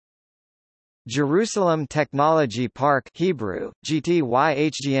Jerusalem Technology Park Hebrew,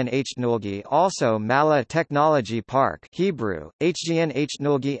 GTYHGNHNulgi, also Mala Technology Park Hebrew,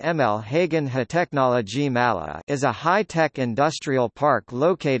 HGNHNulgi ML Hagen HaTechnology Mala is a high-tech industrial park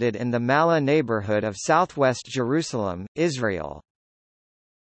located in the Mala neighborhood of southwest Jerusalem, Israel.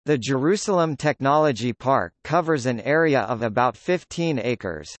 The Jerusalem Technology Park covers an area of about 15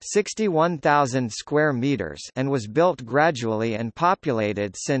 acres (61,000 square meters) and was built gradually and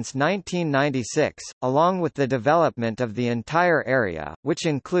populated since 1996, along with the development of the entire area, which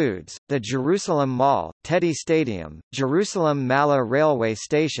includes, the Jerusalem Mall, Teddy Stadium, Jerusalem Mala Railway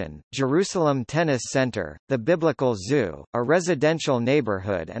Station, Jerusalem Tennis Center, the Biblical Zoo, a residential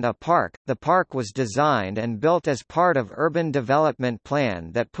neighborhood and a park. The park was designed and built as part of urban development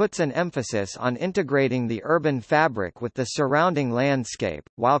plan that puts an emphasis on integrating the urban fabric with the surrounding landscape,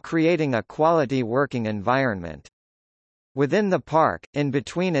 while creating a quality working environment. Within the park, in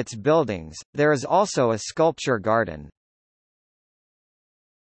between its buildings, there is also a sculpture garden.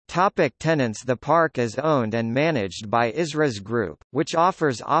 Tenants. The park is owned and managed by Isra's Group, which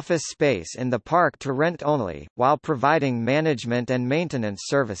offers office space in the park to rent only, while providing management and maintenance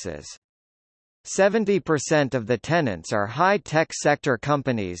services. 70% of the tenants are high-tech sector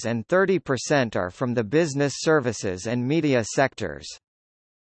companies and 30% are from the business services and media sectors.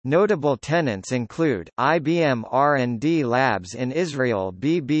 Notable tenants include, IBM R&D Labs in Israel,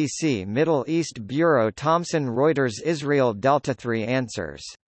 BBC Middle East Bureau, Thomson Reuters, Israel, Delta 3 Answers.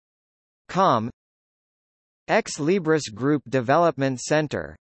 Com. Ex Libris Group Development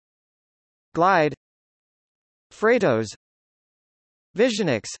Center, Glide, Freightos,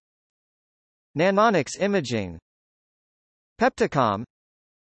 Visionix, Nanonics Imaging, Pepticom,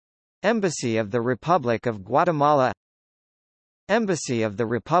 Embassy of the Republic of Guatemala, Embassy of the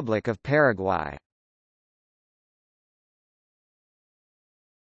Republic of Paraguay.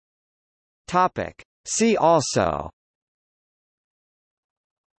 Topic. See also: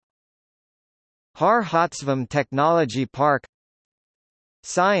 Har Hatzvam Technology Park,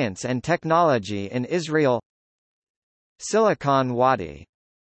 Science and Technology in Israel, Silicon Wadi.